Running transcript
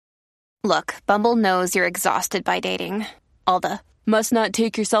Look, Bumble knows you're exhausted by dating. All the must not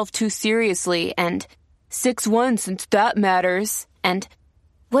take yourself too seriously and 6'1" since that matters. And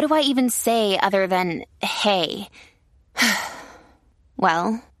what do I even say other than hey?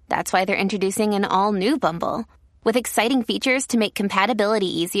 Well, that's why they're introducing an all-new Bumble with exciting features to make compatibility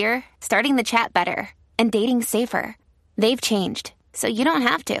easier, starting the chat better, and dating safer. They've changed, so you don't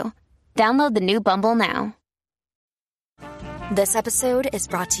have to. Download the new Bumble now. This episode is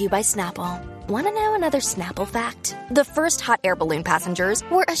brought to you by Snapple. Want to know another Snapple fact? The first hot air balloon passengers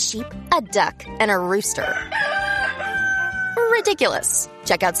were a sheep, a duck, and a rooster. Ridiculous.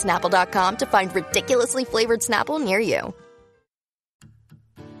 Check out Snapple.com to find ridiculously flavored Snapple near you.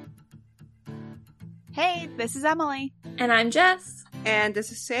 Hey, this is Emily. And I'm Jess. And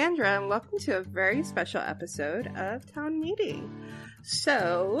this is Sandra, and welcome to a very special episode of Town Meeting.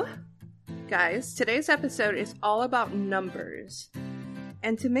 So, guys, today's episode is all about numbers.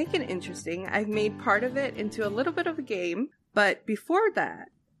 And to make it interesting, I've made part of it into a little bit of a game. But before that,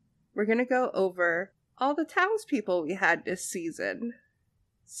 we're going to go over all the townspeople we had this season.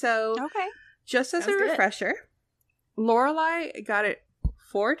 So, Okay. Just as a refresher, Lorelai got it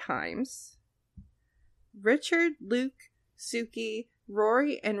 4 times. Richard, Luke, Suki,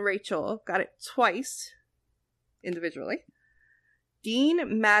 Rory, and Rachel got it twice individually.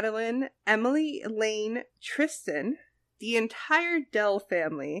 Dean, Madeline, Emily, Elaine, Tristan, the entire Dell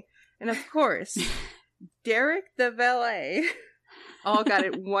family, and of course, Derek the valet all got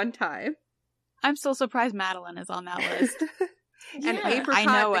it 1 time. I'm still surprised Madeline is on that list. And Apricot, I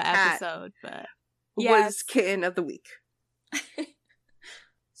know the what cat, episode, but was Kitten of the Week.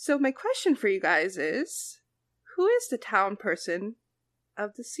 So my question for you guys is, who is the town person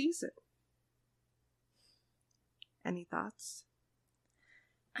of the season? Any thoughts?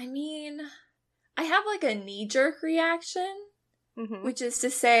 I mean, I have like a knee-jerk reaction, which is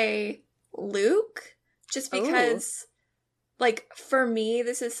to say Luke, just because, like, for me,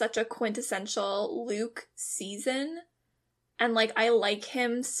 this is such a quintessential Luke season. And, like, I like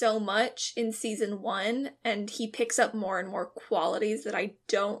him so much in season 1, and he picks up more and more qualities that I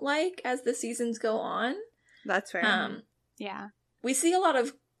don't like as the seasons go on. That's fair. yeah. We see a lot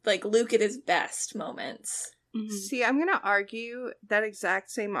of, like, Luke at his best moments. Mm-hmm. See, I'm going to argue that exact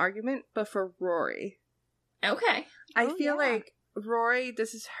same argument, but for Rory. Okay. I feel like Rory,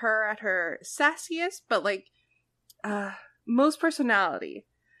 this is her at her sassiest, but, like, most personality.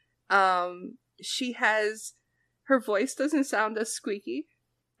 She has... Her voice doesn't sound as squeaky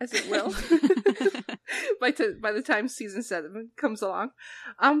as it will by the time season 7 comes along.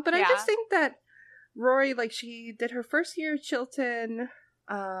 But I just think that Rory, like, she did her first year at Chilton.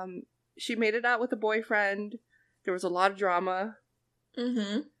 She made it out with a boyfriend. There was a lot of drama.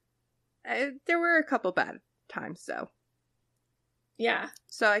 Mm-hmm. There were a couple bad times, though. Yeah.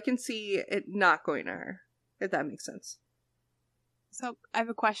 So I can see it not going to her, if that makes sense. So I have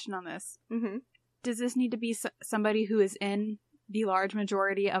a question on this. Mm-hmm. Does this need to be somebody who is in the large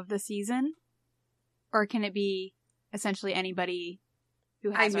majority of the season? Or can it be essentially anybody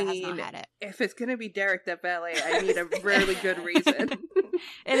who has or has not had it? If it's going to be Derek the valet, I need a really good reason.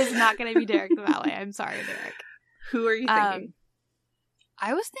 It is not going to be Derek the valet. I'm sorry, Derek. Who are you thinking?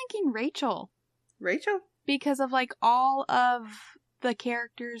 I was thinking Rachel. Rachel? Because of, like, all of the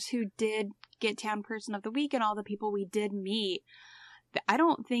characters who did get Town Person of the Week and all the people we did meet. I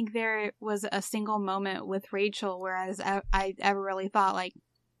don't think there was a single moment with Rachel whereas I ever really thought, like,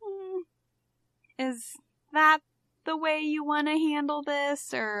 is that the way you want to handle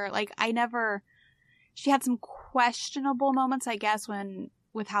this? Or, like, she had some questionable moments, I guess,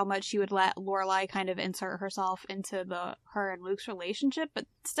 with how much she would let Lorelai kind of insert herself into her and Luke's relationship, but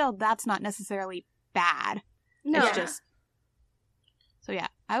still, that's not necessarily bad. No. It's just... So yeah,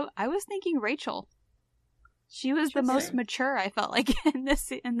 I was thinking Rachel. She was the most mature, I felt like, in this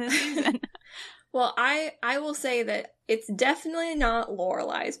season. Well, I will say that it's definitely not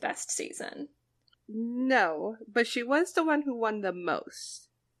Lorelai's best season. No, but she was the one who won the most.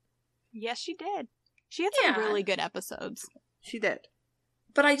 Yes, she did. She had some really good episodes. She did.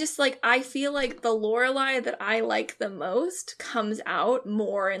 But I feel like the Lorelai that I like the most comes out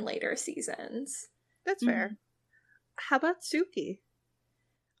more in later seasons. That's fair. How about Suki?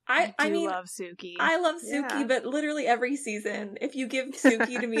 I mean, love Suki. I love Suki, but literally every season, if you give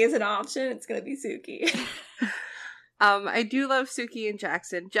Suki to me as an option, it's going to be Suki. I do love Suki and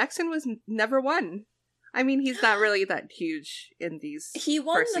Jackson. Jackson was never won. I mean, he's not really that huge in these. He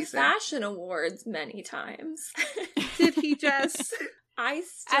won the season. fashion awards many times. Did he, Jess? I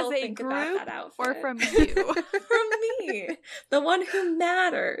still As a think group about that outfit. or from you? From me, the one who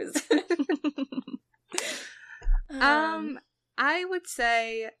matters. I would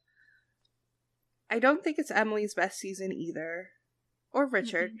say I don't think it's Emily's best season either. Or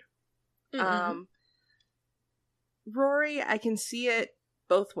Richard. Mm-hmm. Rory, I can see it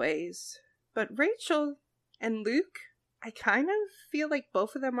both ways. But Rachel and Luke, I kind of feel like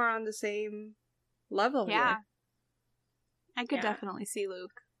both of them are on the same level Yeah. here. I could definitely see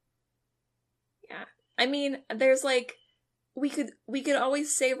Luke. Yeah. I mean, there's like, we could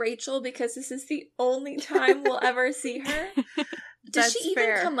always say Rachel because this is the only time we'll ever see her. Does That's she even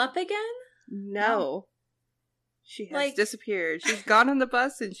fair. come up again? No. She has Like- disappeared. She's gone on the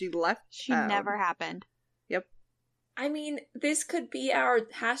bus and she left. She town. never happened. Yep. I mean, this could be our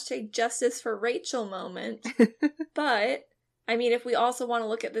hashtag justice for Rachel moment. But, I mean, if we also want to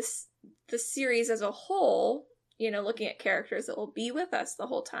look at the series as a whole, looking at characters that will be with us the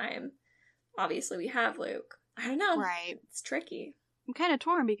whole time, obviously we have Luke. I don't know. Right. It's tricky. I'm kind of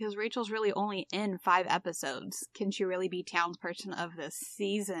torn because Rachel's really only in 5 episodes. Can she really be townsperson of this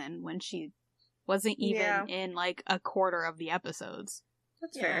season when she wasn't even in like a quarter of the episodes?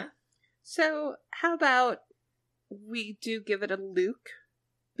 That's fair. So, how about we do give it a Luke?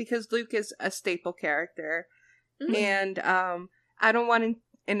 Because Luke is a staple character. Mhm. And I don't want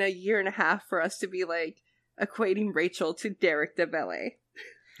in a year and a half for us to be like equating Rachel to Derek DeVille.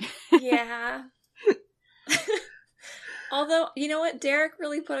 Yeah. Although, you know what? Derek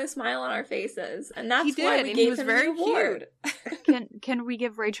really put a smile on our faces, and that's He why did, we and he gave was him very the award. Can we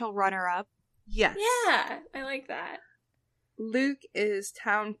give Rachel runner-up? Yes. Yeah, I like that. Luke is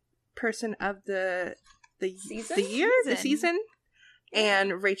town person of the Season? the year, the season,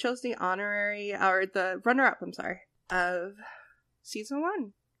 and Rachel's the honorary or the runner-up. I'm sorry, of season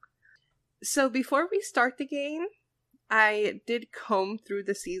 1. So before we start the game, I did comb through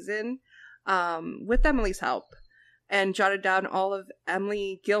the season with Emily's help and jotted down all of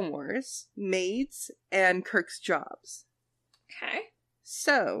Emily Gilmore's maids and Kirk's jobs. Okay.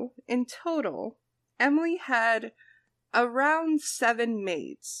 So, in total, Emily had around 7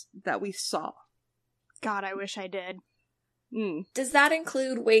 maids that we saw. God, I wish I did. Does that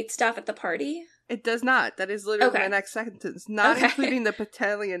include wait staff at the party? It does not. That is literally Okay. my next sentence. Not Okay. including the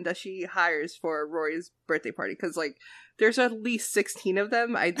battalion that she hires for Rory's birthday party. Because, like, there's at least 16 of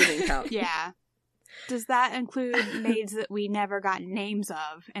them. I didn't count. Yeah. Does that include maids that we never got names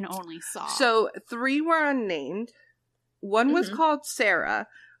of and only saw? So, 3 were unnamed. One was Mhm. called Sarah,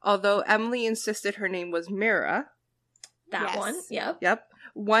 although Emily insisted her name was Mira. That Yes. one? Yep. Yep.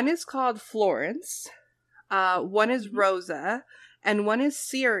 One is called Florence. One is Rosa. And one is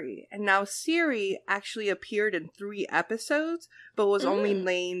Siri. And now Siri actually appeared in 3 episodes, but was only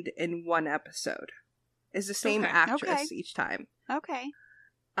named in 1 episode. Is the same Okay. actress each time. Okay.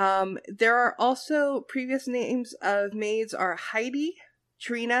 There are also previous names of maids are Heidi,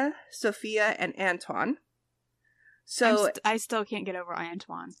 Trina, Sophia, and Antoine. So I still can't get over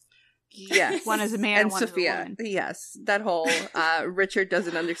Antoine. yes, One is a man, and one is a Sophia. woman. Yes, that whole Richard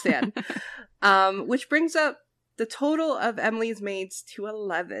doesn't understand. Which brings up the total of Emily's maids to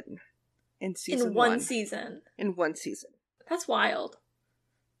 11 in season In 1. one season. In 1 season. That's wild.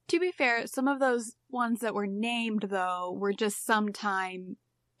 To be fair, some of those ones that were named, though, were just sometime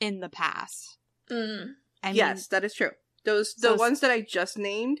in the past. Mm. I Yes, that is true. The So- ones that I just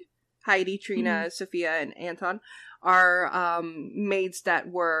named, Heidi, Trina, Sophia, and Anton, are maids that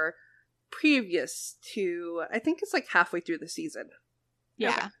were previous to, I think it's like halfway through the season. yeah.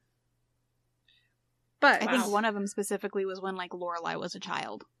 Okay. But I think one of them specifically was when, like, Lorelai was a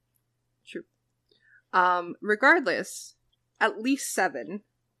child. True. Regardless, at least 7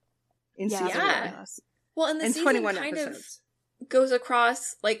 in Yeah. season Yeah. 1. ridiculous. Well, and the And season 21 kind episodes. of goes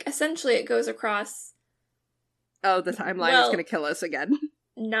across, like, essentially it goes across Oh, the timeline is Well- going to kill us again.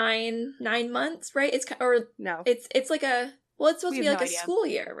 9 months, right? It's No. it's like a, well, it's supposed We to be have like no a idea. school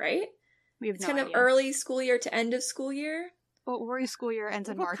year, right? We have It's no kind idea. of early school year to end of school year. Well, Rory's school year ends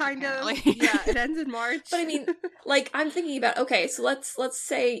in Well, March, kind of. apparently. Yeah, it ends in March. But I mean, like, I'm thinking about, okay, so let's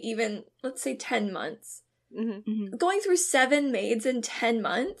say 10 months. Mhm. Mhm. Going through 7 maids in 10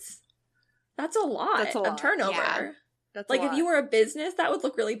 months, that's a lot, That's a lot. of turnover. Yeah. That's Like, a if you lot. were a business, that would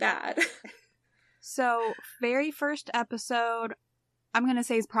look really bad. So, very first episode, I'm going to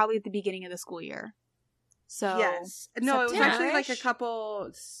say is probably at the beginning of the school year. So, Yes. No, it was actually like a September-ish?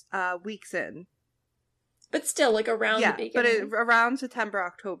 couple weeks in. But still, like, around Yeah, the but beginning. around September,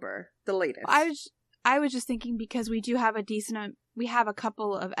 October, the latest. I was just thinking because we do have we have a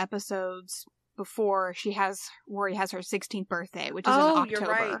couple of episodes before Rory has her 16th birthday, which is in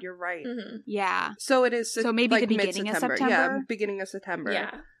October. You're right. Mhm. Yeah. So it is So maybe like the beginning of mid-September. September? Yeah, beginning of September.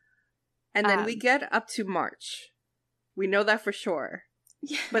 Yeah. And then we Um, get up to March. We know that for sure.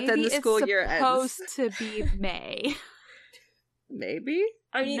 Yeah. But then Maybe the school year it's supposed ends. to be May. Maybe?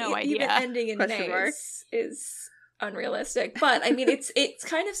 I mean, No even idea. ending in Question May mark? is unrealistic. But I mean, it's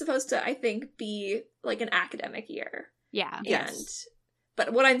kind of supposed to, I think, be like an academic year. Yeah. Yes.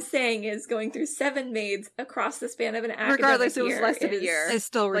 But what I'm saying is going through 7 maids across the span of an academic Regardless, it was year less than a year. It's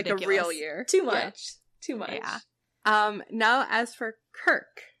still like ridiculous. a real year. Too much. Too much. Yeah. Now as for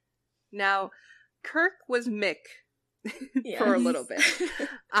Kirk. Now, Kirk was Mick for a little bit.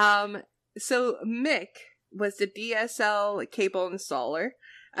 So Mick was the DSL cable installer,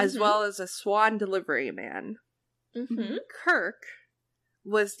 as well as a Swan delivery man. Mm-hmm. Kirk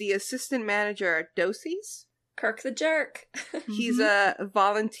was the assistant manager at Dosey's. Kirk the jerk. He's a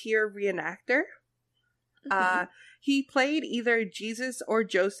volunteer reenactor. He played either Jesus or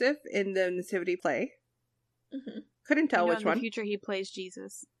Joseph in the Nativity play. Couldn't tell which in one. the future, he plays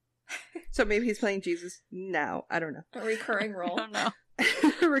Jesus. So maybe he's playing Jesus now. I don't know. A recurring role. I don't know.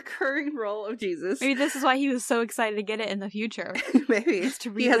 A recurring role of Jesus. Maybe this is why he was so excited to get it in the future. Maybe. Just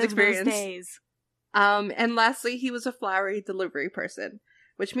to He has relive experience. those days. And lastly, he was a flowery delivery person,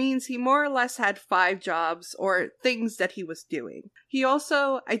 which means he more or less had 5 jobs or things that he was doing. He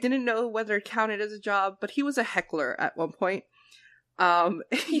also, I didn't know whether it counted as a job, but he was a heckler at one point.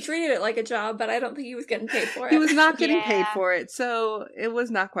 He treated it like a job, but I don't think he was getting paid for it. He was not getting paid Yeah. for it, so it was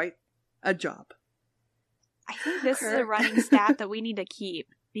not quite a job. I think this is a Kirk. running stat that we need to keep.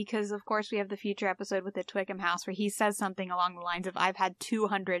 Because, of course, we have the future episode with the Twickham house where he says something along the lines of, I've had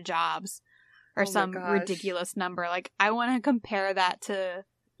 200 jobs. Or Oh my some gosh. ridiculous number. Like, I want to compare that to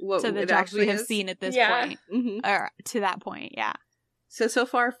What the it jobs we actually have is. seen at this Yeah. point. Mhm. Or to that point, yeah. So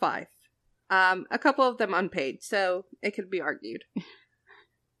far 5. A couple of them unpaid, so it could be argued.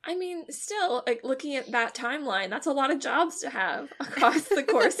 I mean, still, like, looking at that timeline, that's a lot of jobs to have across the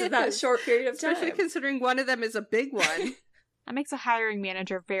course of that short period of time. Especially considering one of them is a big one. That makes a hiring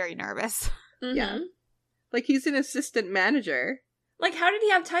manager very nervous. Mhm. Yeah. Like, he's an assistant manager. Like, how did he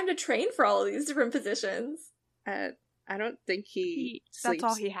have time to train for all of these different positions? I don't think he sleeps.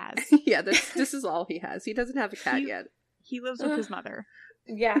 That's all he has. Yeah, this is all he has. He doesn't have a cat yet. He lives with his mother.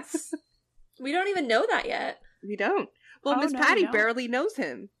 Yes. We don't even know that yet. We don't. Well, Oh, Miss no, Patty we don't. barely knows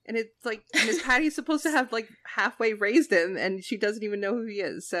him. And it's like, Miss Patty's supposed to have, like, halfway raised him, and she doesn't even know who he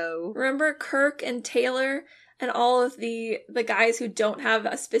is, so... Remember Kirk and Taylor and all of the guys who don't have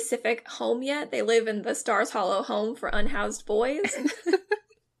a specific home yet? They live in the Stars Hollow home for unhoused boys.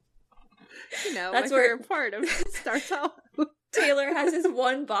 You know, That's my where- favorite part of Star Hollow. Taylor has his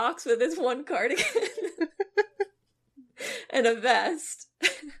one box with his one cardigan and a vest.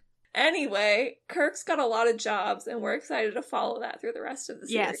 Anyway, Kirk's got a lot of jobs, and we're excited to follow that through the rest of the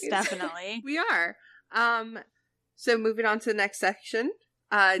series. Yes, definitely. We are. So moving on to the next section.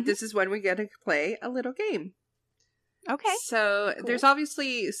 This is when we get to play a little game. Okay. So Cool. there's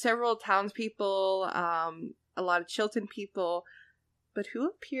obviously several townspeople, a lot of Chilton people, but who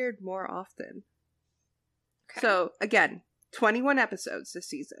appeared more often? Okay. So again, 21 episodes this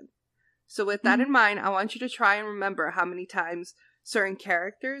season. So with that in mind, I want you to try and remember how many times certain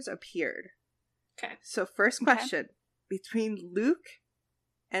characters appeared. Okay. So first question, between Luke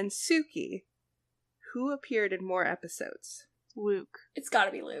and Suki, who appeared in more episodes? Luke. It's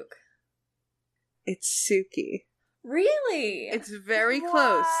gotta be Luke. It's Suki. Really? It's very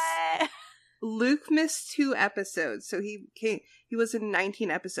close. What? Luke missed 2 episodes, so he was in 19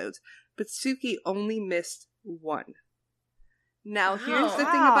 episodes, but Suki only missed 1. Now, here's the thing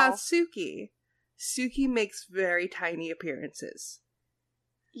Wow. about Suki. Suki makes very tiny appearances.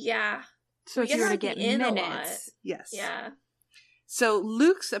 Yeah. So We if you get were to her get in a minutes. Yes. Yeah. So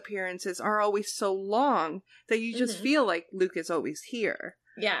Luke's appearances are always so long that you just Mhm. feel like Luke is always here.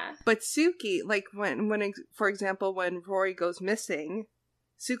 Yeah. But Suki, like when for example, when Rory goes missing,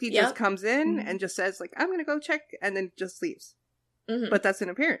 Suki Yep. just comes in Mhm. and just says like, "I'm gonna go check," and then just leaves. Mhm. But that's an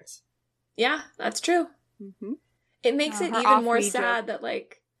appearance. Yeah, that's true. Mm-hmm. It makes it her even more off-lead sad joke. that,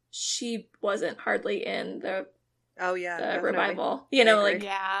 like, she wasn't hardly in the Oh yeah, definitely. revival. You know, I like, agree.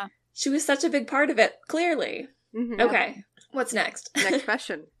 Yeah. she was such a big part of it, clearly. Mhm. Okay, what's next? Next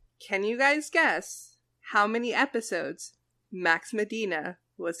question: can you guys guess how many episodes Max Medina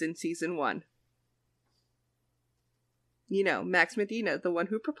was in season 1? You know, Max Medina, the one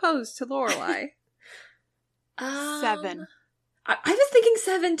who proposed to Lorelai. 7. I was thinking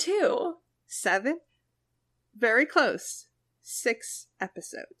 7 too. 7? Very close. 6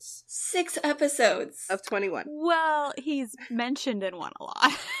 episodes 6 episodes. of 21. Well, he's mentioned in one a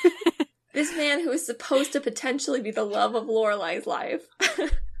lot. This man who is supposed to potentially be the love of Lorelai's life.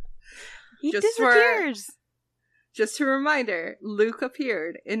 He Just for- disappears. Just a reminder, Luke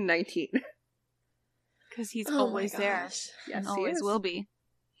appeared in 19. Because he's Oh my always there. gosh. Yes, And he always is. will be.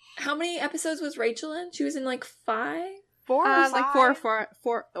 How many episodes was Rachel in? She was in like 5? 4 or 5? Like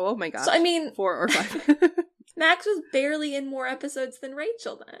four. Oh my gosh. So, I mean... 4 or 5. Max was barely in more episodes than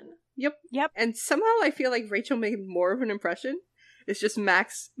Rachel then. Yep. And somehow I feel like Rachel made more of an impression. It's just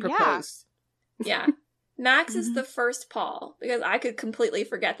Max proposed. Yeah. Max is the first Paul, because I could completely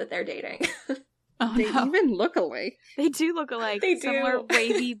forget that they're dating. Oh, They no. even look alike. They do look alike. They Similar do.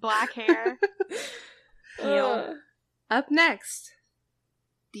 wavy black hair. Up next,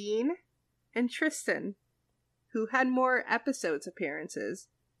 Dean and Tristan, who had more episodes appearances.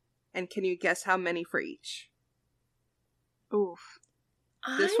 And can you guess how many for each? Oof.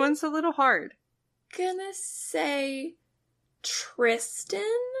 This one's a little hard. Gonna say Tristan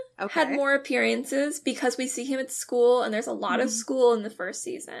Okay. had more appearances because we see him at school and there's a lot of school in the first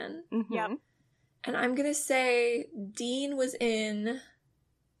season. Mm-hmm. Yep. And I'm gonna say Dean was in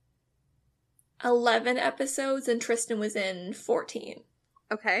 11 episodes and Tristan was in 14.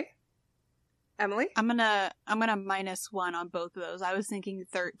 Okay. Emily? I'm gonna -1 on both of those. I was thinking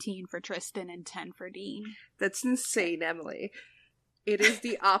 13 for Tristan and 10 for Dean. That's insane, Emily. It is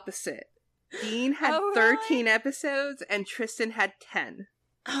the opposite. Dean had Oh, really? 13 episodes and Tristan had 10.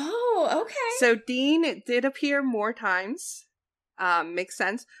 Oh, okay. So Dean did appear more times. Makes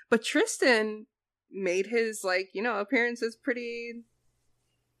sense. But Tristan made his appearances pretty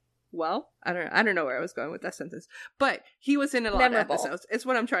well. I don't know where I was going with that sentence. But he was in a lot Memorable. of episodes. It's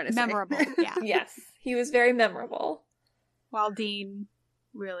what I'm trying to say. Memorable, yeah. Yes, he was very memorable. While Dean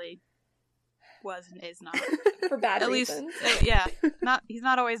really was and is not. For bad At reasons. least, he's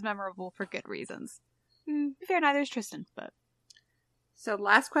not always memorable for good reasons. To be fair, neither is Tristan, but... So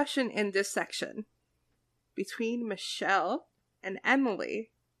last question in this section. Between Michelle and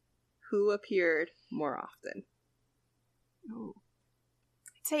Emily, who appeared more often? Ooh.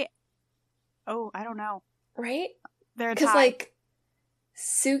 I'd say... Oh, I don't know. Right? They're a Because, tie.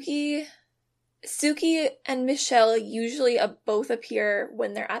 Suki and Michelle usually both appear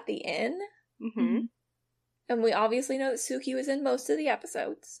when they're at the inn. Mm-hmm. And we obviously know that Suki was in most of the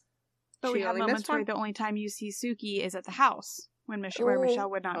episodes. But we She have only moments missed where one. the only time you see Suki is at the house, where Michelle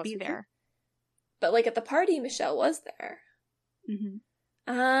would not be Suki? there. But, at the party, Michelle was there.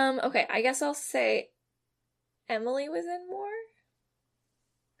 Mm-hmm. Okay, I guess I'll say Emily was in more?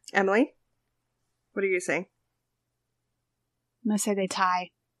 Emily? What are you saying? I'm gonna say they tie.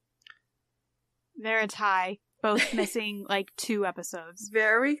 They're a tie. Both missing, 2 episodes.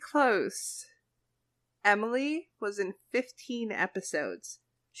 Very close. Emily was in 15 episodes.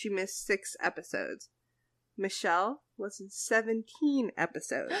 She missed 6 episodes. Michelle was in 17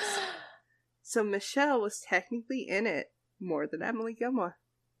 episodes. So Michelle was technically in it more than Emily Gilmore.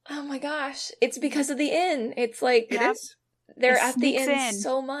 Oh my gosh. It's because of the inn. It's like It is? they're It at the sneaks inn in.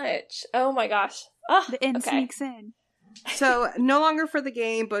 so much. Oh my gosh. Oh, The inn okay. sneaks in. So, no longer for the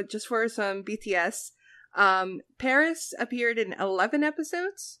game, but just for some BTS. Paris appeared in 11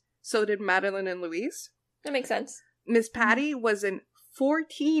 episodes. So did Madeline and Louise. That makes sense. Miss Patty was in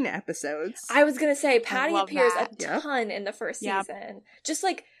 14 episodes. I was going to say, Patty love appears that. a Yep. ton in the first Yep. season. Just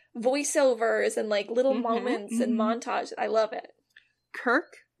voiceovers and little Mhm, moments and montage. I love it.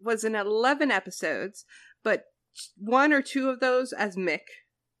 Kirk was in 11 episodes, but 1 or 2 of those as Mick.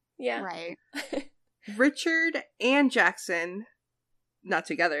 Yeah. Right. Richard and Jackson, not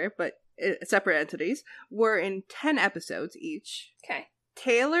together, but separate entities, were in 10 episodes each. Okay.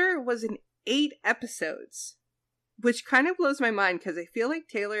 Taylor was in 8 episodes, which kind of blows my mind because I feel like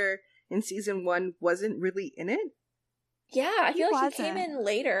Taylor in season 1 wasn't really in it. Yeah, I feel like he wasn't. came in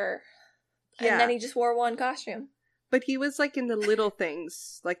later. Yeah. And then he just wore one costume. But he was in the little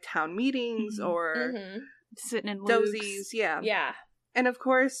things, like town meetings Mhm. or Mm-hmm. Sitting in Luke's. dozies, yeah. Yeah. And of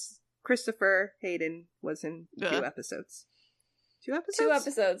course, Christopher Hayden was in 2 Ugh. episodes. 2 episodes? 2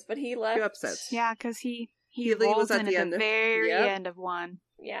 episodes, but he left. 2 episodes. Yeah, because he He rolls was at in the at end the of- very Yep. end of one.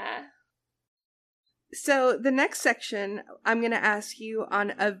 Yeah. So the next section, I'm going to ask you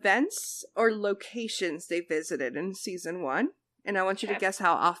on events or locations they visited in season 1. And I want you to Okay. guess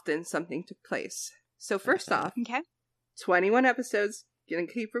how often something took place. So first off, Okay. 21 episodes, gonna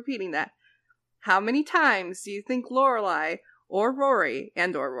keep repeating that. How many times do you think Lorelai or Rory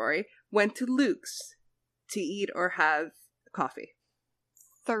went to Luke's to eat or have coffee?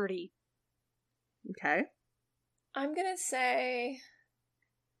 30. Okay. I'm going to say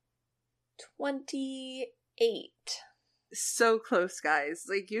 28. So close, guys.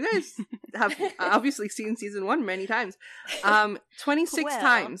 You guys have obviously seen season 1 many times. 26 Well.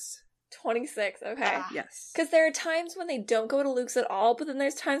 times. 26, okay. Ah. Yes. Because there are times when they don't go to Luke's at all, but then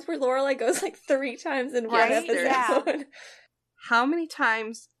there's times where Lorelai goes 3 times in one Yes, there episode. is. How many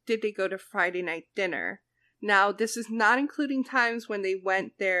times did they go to Friday night dinner? Now, this is not including times when they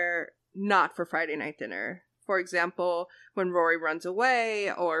went there not for Friday night dinner. For example, when Rory runs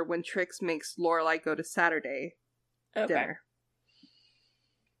away, or when Trix makes Lorelai go to Saturday dinner.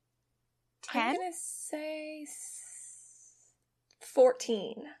 10? I'm gonna say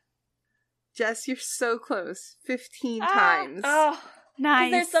 14. Jess, you're so close. 15 times. Oh,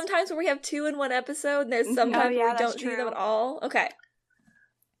 Nice. There's sometimes where we have 2 in one episode, and there's sometimes where we don't see them at all. Okay.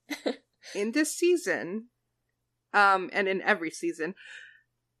 In this season, and in every season,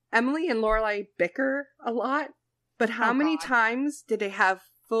 Emily and Lorelai bicker a lot, but how many times did they have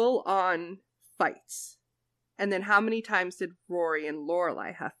full-on fights? And then how many times did Rory and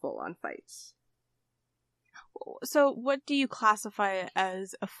Lorelai have full-on fights? So what do you classify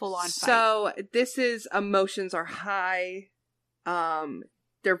as a full-on fight? So this is emotions are high,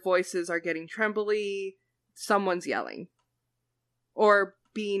 their voices are getting trembly, someone's yelling. Or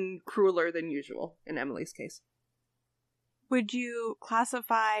being crueler than usual, in Emily's case. Would you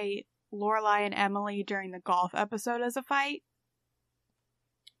classify Lorelai and Emily during the golf episode as a fight?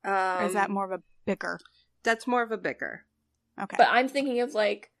 Or is that more of a bicker? That's more of a bicker. Okay. But I'm thinking of,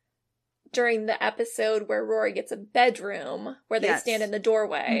 like, during the episode where Rory gets a bedroom, where they stand in the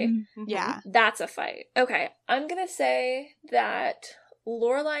doorway. Mm-hmm. Yeah. That's a fight. Okay, I'm gonna say that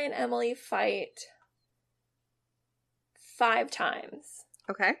Lorelai and Emily fight 5 times.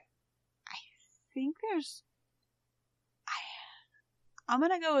 Okay. I think there's... I'm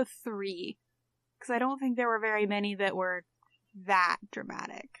gonna go with 3. Because I don't think there were very many that were that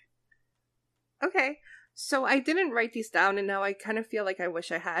dramatic. Okay. So I didn't write these down, and now I kind of feel like I wish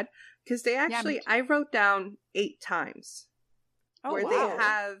I had. Because they actually... I wrote down 8 times. Where they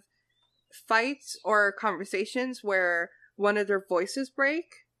have fights or conversations where one of their voices break,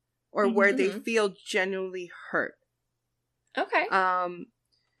 or where they feel genuinely hurt. Okay.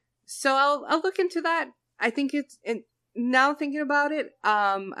 So I'll look into that. I think it's... Now thinking about it,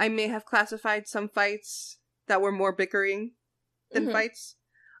 I may have classified some fights that were more bickering than fights.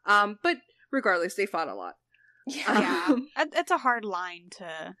 But regardless, they fought a lot. Yeah. It's a hard line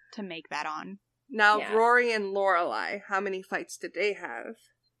to make that on. Now, Rory and Lorelai, how many fights did they have?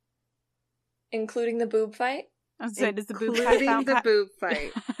 Including the boob fight? I was saying, does the boob fight Including count? the boob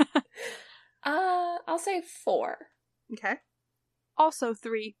fight. I'll say 4. Okay. Also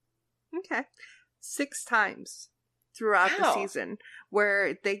 3. Okay. 6 times throughout the season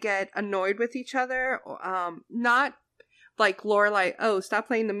where they get annoyed with each other. Not like Lorelai, oh, stop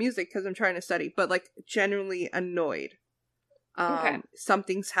playing the music because I'm trying to study, but like genuinely annoyed.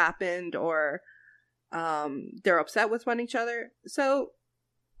 Something's happened, or they're upset with one each other. So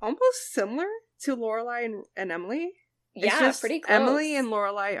almost similar to Lorelai and Emily. Yeah, it's just pretty close. Emily and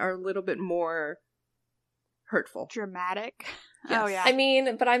Lorelai are a little bit more hurtful. Dramatic. Yes. Oh, yeah. I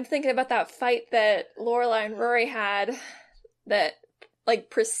mean, but I'm thinking about that fight that Lorelai and Rory had that,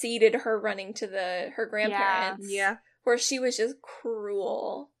 like, preceded her running to her grandparents. Yeah. Where she was just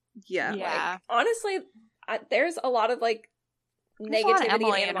cruel. Yeah. Yeah. Like, honestly, there's a lot of, like,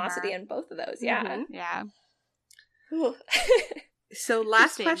 negativity and animosity in both of those. Yeah. Mm-hmm. Yeah. So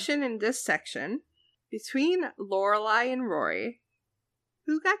last question in this section. Between Lorelai and Rory,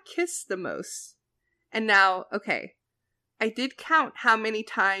 who got kissed the most? And now, okay, I did count how many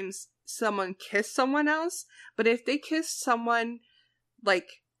times someone kissed someone else, but if they kissed someone like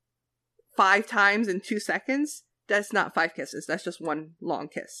 5 times in 2 seconds, that's not 5 kisses. That's just one long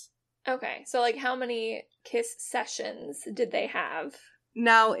kiss. Okay, so like how many kiss sessions did they have?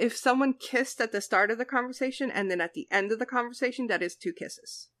 Now, if someone kissed at the start of the conversation and then at the end of the conversation, that is 2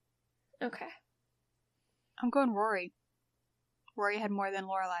 kisses. Okay. I'm going Rory. Rory had more than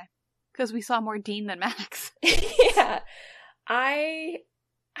Lorelai. Because we saw more Dean than Max. Yeah. I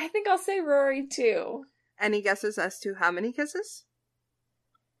think I'll say Rory too. Any guesses as to how many kisses?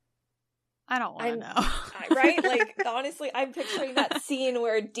 I don't want to know. Right? Like, honestly, I'm picturing that scene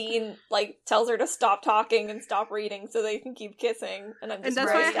where Dean, like, tells her to stop talking and stop reading so they can keep kissing. And I'm just And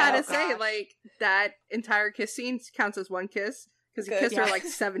that's why I had to say, gosh. like, that entire kiss scene counts as 1 kiss. Because he kissed her like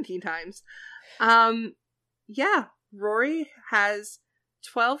 17 times. Yeah. Rory has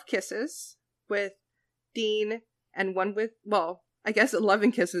 12 kisses with Dean and 1 with, well, I guess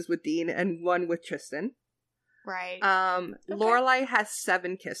 11 kisses with Dean and 1 with Tristan. Right. Lorelai has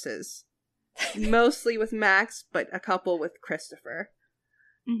 7 kisses. Mostly with Max, but a couple with Christopher.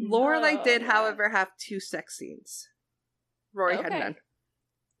 Mm-hmm. Lorelai did, however, have 2 sex scenes. Rory had none.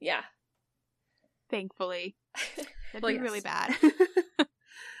 Yeah. Thankfully. That'd Well, be really bad.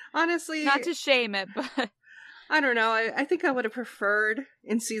 Honestly, Not to shame it, but... I don't know. I think I would have preferred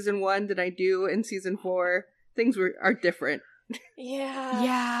in season 1 than I do in season 4. Things are different. Yeah.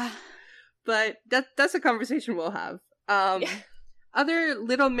 Yeah. But that's a conversation we'll have. Other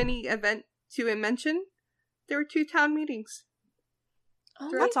little mini event to mention. there were 2 town meetings. Oh,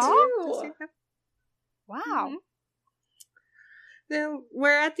 That's me all? too. Wow. Now,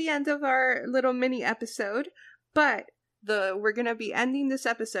 we're at the end of our little mini episode, but we're going to be ending this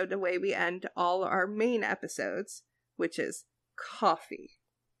episode the way we end all our main episodes, which is coffee.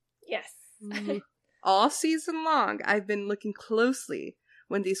 Yes. All season long, I've been looking closely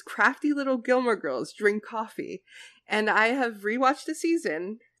when these crafty little Gilmore Girls drink coffee, and I have rewatched the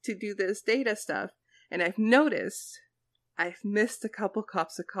season to do this data stuff, and I've noticed I've missed a couple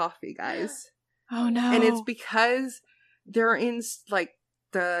cups of coffee, guys. Oh no. And it's because they're in like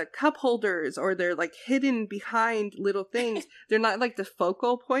the cup holders, or they're like hidden behind little things. They're not like the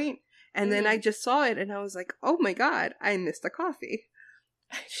focal point. And then I just saw it and I was like, oh my god, I missed a coffee.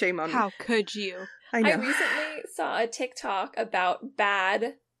 Shame on me. How could you? I know. I recently saw a TikTok about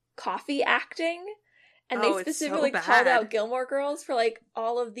bad coffee acting, and Oh, they it's so specifically bad. called out Gilmore Girls for like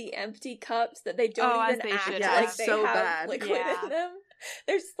all of the empty cups that they don't as even they act should. Yeah, like it's they so have bad. liquid Yeah. in them.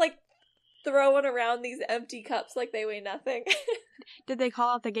 They're just like throwing around these empty cups like they weigh nothing. Did they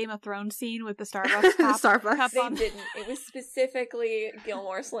call out the Game of Thrones scene with the Starbucks cup? Starbucks. cup They on? didn't. It was specifically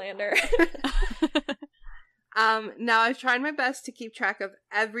Gilmore slander. Now I've tried my best to keep track of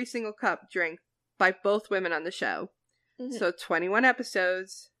every single cup drank by both women on the show. Mhm. So 21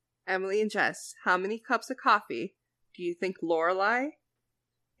 episodes. Emily and Jess, how many cups of coffee do you think Lorelai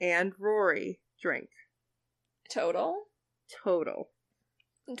and Rory drank Total total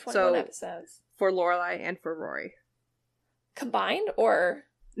in 21 So- episodes. for Lorelai and for Rory? Combined or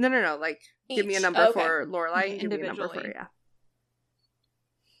No. Like, give me a Each. number Okay. for Lorelai and give me a number for, Individually. yeah.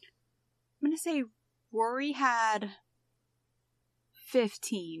 I'm gonna say Rory had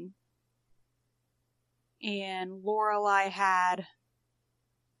 15, and Lorelai had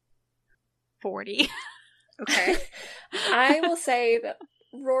 40. Okay. I will say that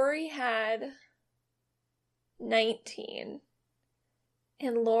Rory had 19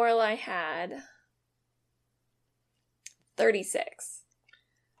 and Lorelai had 36.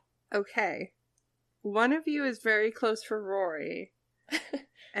 Okay. One of you is very close for Rory,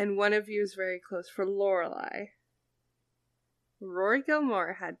 and one of you is very close for Lorelai. Rory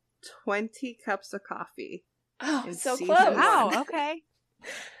Gilmore had 20 cups of coffee. Oh, In so season close. one. Wow, okay.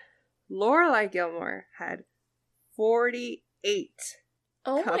 Lorelai Gilmore had 48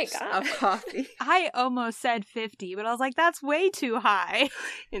 Oh my cups god. of coffee I almost said 50, but I was like, that's way too high.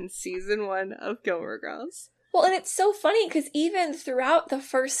 in season 1 of Gilmore Girls. Well, and it's so funny because even throughout the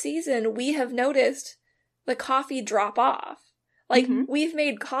first season, we have noticed the coffee drop off. Like, Mhm. we've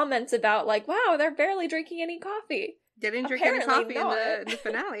made comments about, like, wow, they're barely drinking any coffee. They didn't drink any Apparently coffee in not. the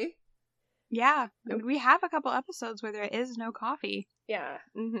finale. Yeah, Nope. we have a couple episodes where there is no coffee, Yeah.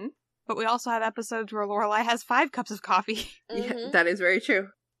 Mm-hmm. but we also have episodes where Lorelai has 5 cups of coffee. Yeah, Mhm. that is very true.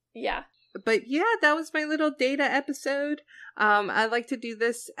 Yeah. But yeah, that was my little data episode. I like to do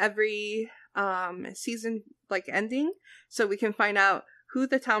this every season, like, ending, so we can find out who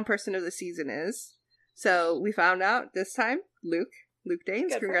the town person of the season is. So we found out this time, Luke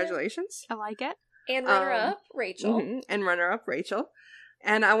Danes. Good for him. Congratulations. I like it. And runner-up, Rachel. Mhm, and runner-up Rachel.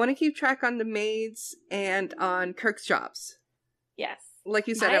 And I want to keep track on the maids and on Kirk's jobs. Yes. Like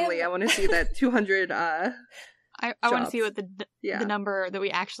you said, I am- Emily, I want to see that 200. I want to see Jobs. what Yeah. the number that we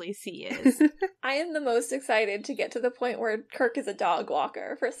actually see is. I am the most excited to get to the point where Kirk is a dog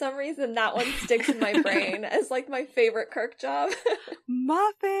walker. For some reason, that one sticks in my brain as, like, my favorite Kirk job.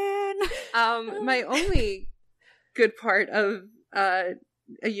 Muffin! My only good part of A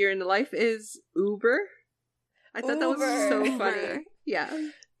Year in the Life is Uber. I thought that was so Uber. funny. Yeah.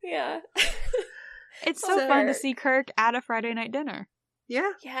 Yeah. It's so So- fun to see Kirk at a Friday night dinner.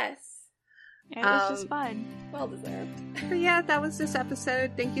 Yeah. Yes. It was just Um, fun. Well deserved. But yeah, that was this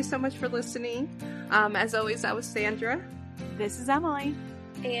episode. Thank you so much for listening. As always, that was Sandra. This is Emily.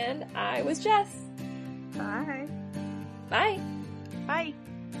 And I was Jess. Bye. Bye. Bye.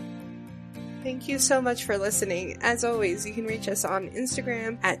 Thank you so much for listening. As always, you can reach us on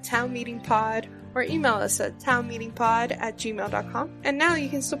Instagram at townmeetingpod or email us at townmeetingpod@gmail.com. And now you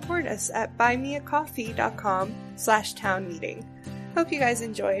can support us at buymeacoffee.com/townmeeting. Hope you guys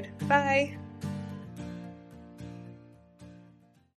enjoyed. Bye.